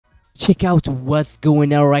Check out what's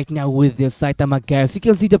going on right now with this Saitama, guys. You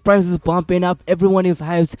can see the price is pumping up. Everyone is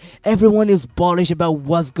hyped. Everyone is bullish about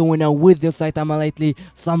what's going on with this Saitama lately.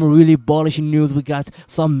 Some really bullish news. We got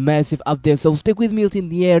some massive updates. So stick with me till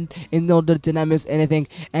the end in order to not miss anything.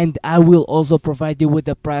 And I will also provide you with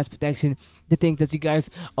the price protection, the thing that you guys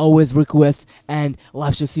always request and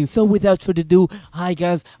love to see. So without further ado, hi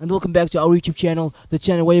guys, and welcome back to our YouTube channel, the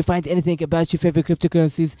channel where you find anything about your favorite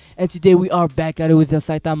cryptocurrencies. And today we are back at it with the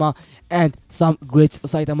Saitama, and some great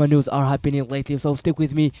Saitama news are happening lately. So stick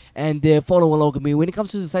with me and follow along with me. When it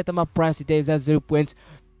comes to the Saitama price, today is at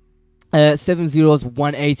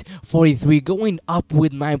 0.701843, going up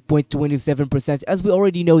with 9.27%. As we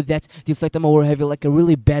already know that the Saitama were having like a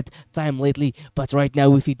really bad time lately, but right now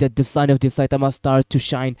we see that the sun of the Saitama start to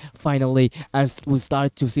shine finally, and we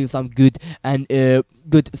start to see some good and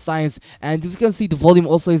good signs. And as you can see, the volume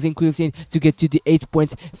also is increasing to get to the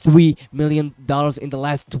 $8.3 million in the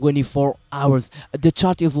last 24 hours. The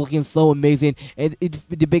chart is looking so amazing.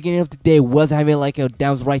 The beginning of the day was having like a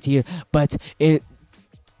downs right here, but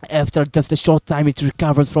after just a short time it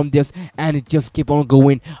recovers from this, and it just keep on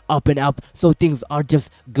going up and up. So things are just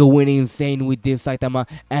going insane with this Saitama,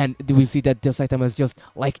 and we see that the Saitama is just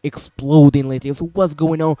like exploding lately. So what's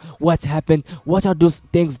going on? What happened? What are those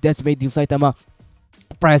things that's made the Saitama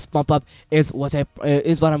price pump up is what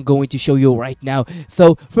I'm going to show you right now.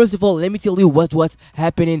 So first of all, let me tell you what was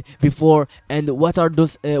happening before, and what are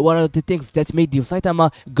the things that made the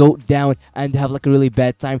Saitama go down and have like a really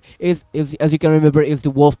bad time. Is as you can remember, is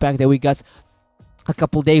the wolf pack that we got a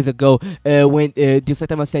couple days ago, when the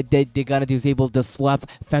Saitama said that they're gonna disable the swap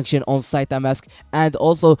function on saitamask, and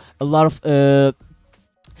also a lot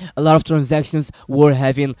of transactions were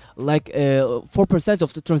having like 4%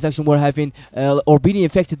 of the transaction were having or being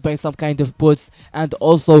affected by some kind of bots. And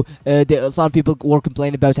also some people were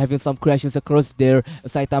complaining about having some crashes across their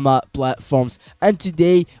Saitama platforms. And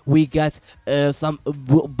today we got some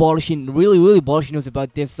really bullish news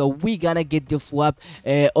about this. So we gonna get the swap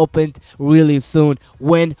opened really soon,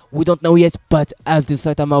 when we don't know yet, but as the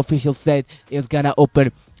Saitama official said, it's gonna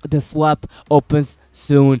open. The swap opens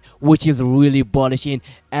soon, which is really bullish and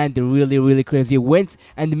really crazy. Went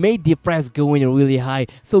and made the price going really high.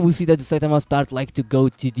 So we see that the Saitama start like to go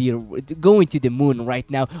to the moon right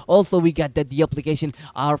now. Also we got that the application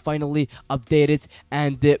are finally updated,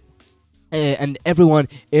 and everyone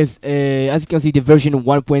is as you can see, the version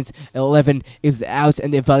 1.11 is out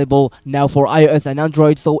and available now for iOS and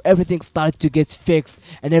Android. So everything started to get fixed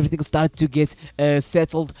and everything started to get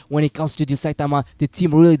settled when it comes to the Saitama. The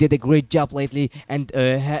team really did a great job lately, and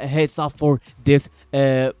heads off for this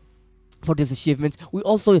achievement. We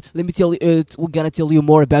also, let me tell you, we're gonna tell you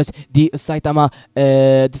more about the Saitama,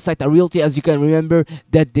 the Saita Realty. As you can remember,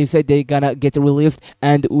 that they said they're gonna get released,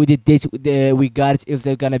 and with the date we got it is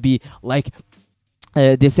they're gonna be like.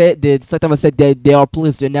 They said, the Saitama said that they are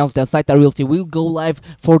pleased to announce that Saita Realty will go live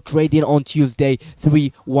for trading on Tuesday,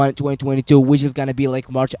 3/1/2022, which is gonna be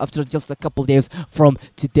like March, after just a couple days from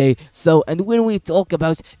today. So, and when we talk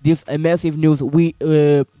about this massive news,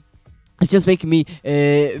 it's just making me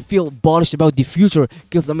feel bullish about the future,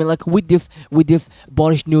 because I mean, like with this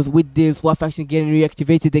bullish news, with this swap function getting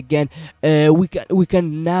reactivated again, we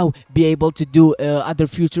can now be able to do other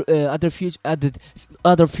futures.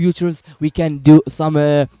 We can do some.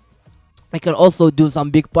 I can also do some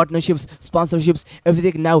big partnerships, sponsorships.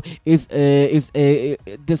 Everything now is the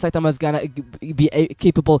Saitama is gonna be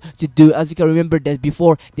capable to do. As you can remember that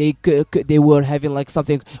before they were having like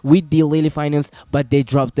something with the Lily Finance, but they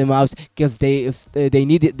dropped them out because they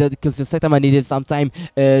needed that, because the Saitama needed some time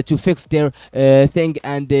to fix their thing,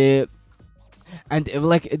 and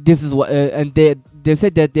like this is what and they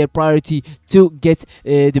said that their priority to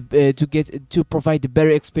provide the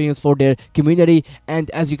better experience for their community.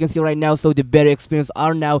 And as you can see right now, so the better experience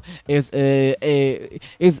are now is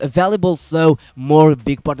available. So more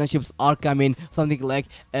big partnerships are coming, something like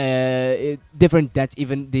different that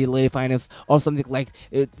even the Lady Finance or something like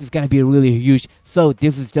it's gonna be really huge. So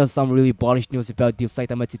this is just some really bullish news about this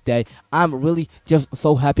Saitama today. I'm really just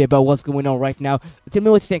so happy about what's going on right now. Tell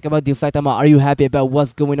me what you think about this Saitama. Are you happy about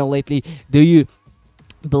what's going on lately? Do you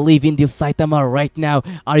believe in this Saitama right now?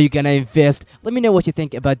 Are you gonna invest? Let me know what you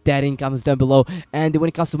think about that in comments down below. And when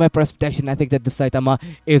it comes to my price protection, I think that the Saitama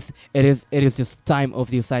is just time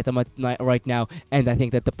of the Saitama right now, and I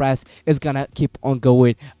think that the price is gonna keep on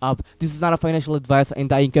going up. This is not a financial advice,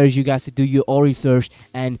 and I encourage you guys to do your own research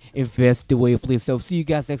and invest the way you please. So see you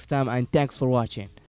guys next time, and thanks for watching.